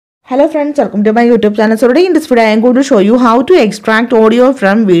Hello friends, welcome to my YouTube channel. So today in this video I am going to show you how to extract audio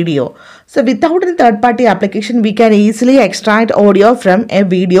from video. So without any third-party application, we can easily extract audio from a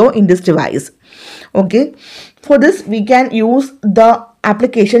video in this device. Okay, for this we can use the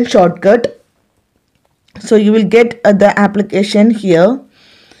application shortcut. So you will get the application here.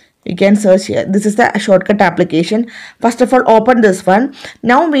 You can search here. This is the shortcut application. First of all, open this one.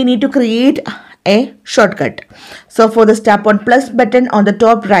 Now we need to create a shortcut. So for this, tap on plus button on the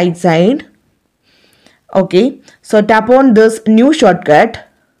top right side. Okay, so tap on this new shortcut.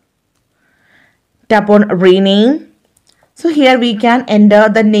 Tap on rename. So here we can enter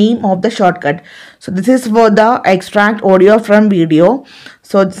the name of the shortcut. So this is for the extract audio from video.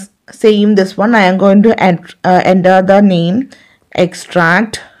 So it's same this one. I am going to enter the name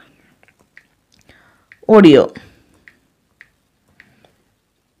extract audio.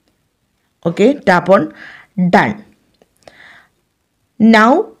 Okay, tap on done.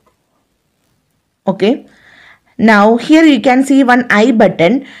 Now, okay, now here you can see one I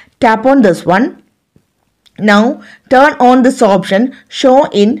button. Tap on this one. Now turn on this option, show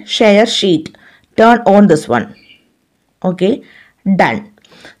in share sheet. Turn on this one. Okay, done.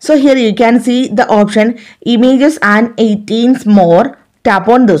 So here you can see the option images and 18s more. Tap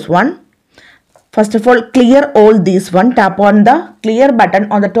on this one. First of all, clear all these one. Tap on the clear button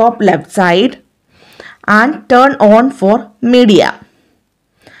on the top left side and turn on for media.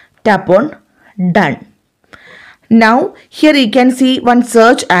 Tap on done. Now here you can see one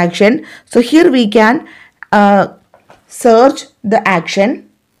search action. So here we can search the action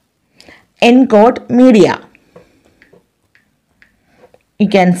encode media. You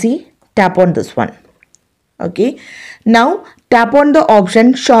can see, tap on this one. Okay, now tap on the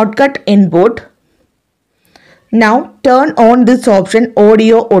option shortcut input. Now turn on this option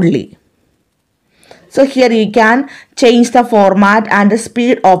audio only. So here you can change the format and the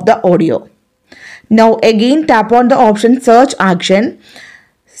speed of the audio. Now again tap on the option search action.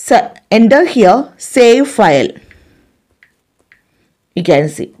 So enter here save file. You can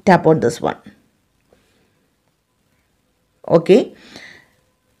see, tap on this one. Okay.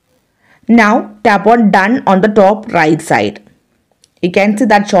 Now tap on done on the top right side. You can see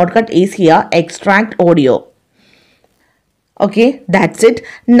that shortcut is here, extract audio. Okay, that's it.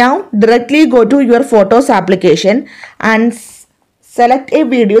 Now directly go to your photos application and select a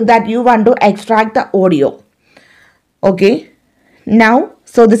video that you want to extract the audio. Okay, now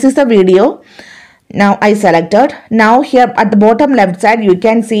so this is the video. Now I selected. Now here at the bottom left side you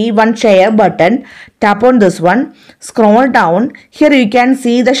can see one share button. Tap on this one. Scroll down. Here you can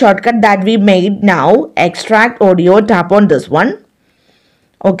see the shortcut that we made now. Extract audio. Tap on this one.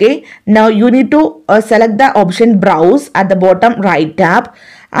 Okay, now you need to select the option browse at the bottom right tab,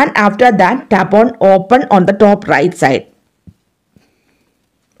 and after that tap on open on the top right side.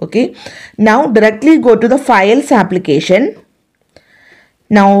 Okay, now directly go to the files application.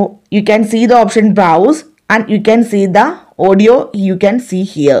 Now you can see the option browse and you can see the audio you can see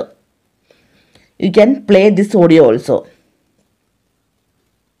here. You can play this audio also.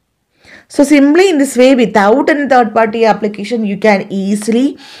 So simply in this way, without any third-party application, you can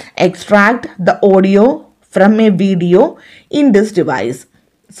easily extract the audio from a video in this device.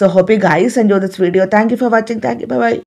 So hope you guys enjoy this video. Thank you for watching. Thank you. Bye-bye.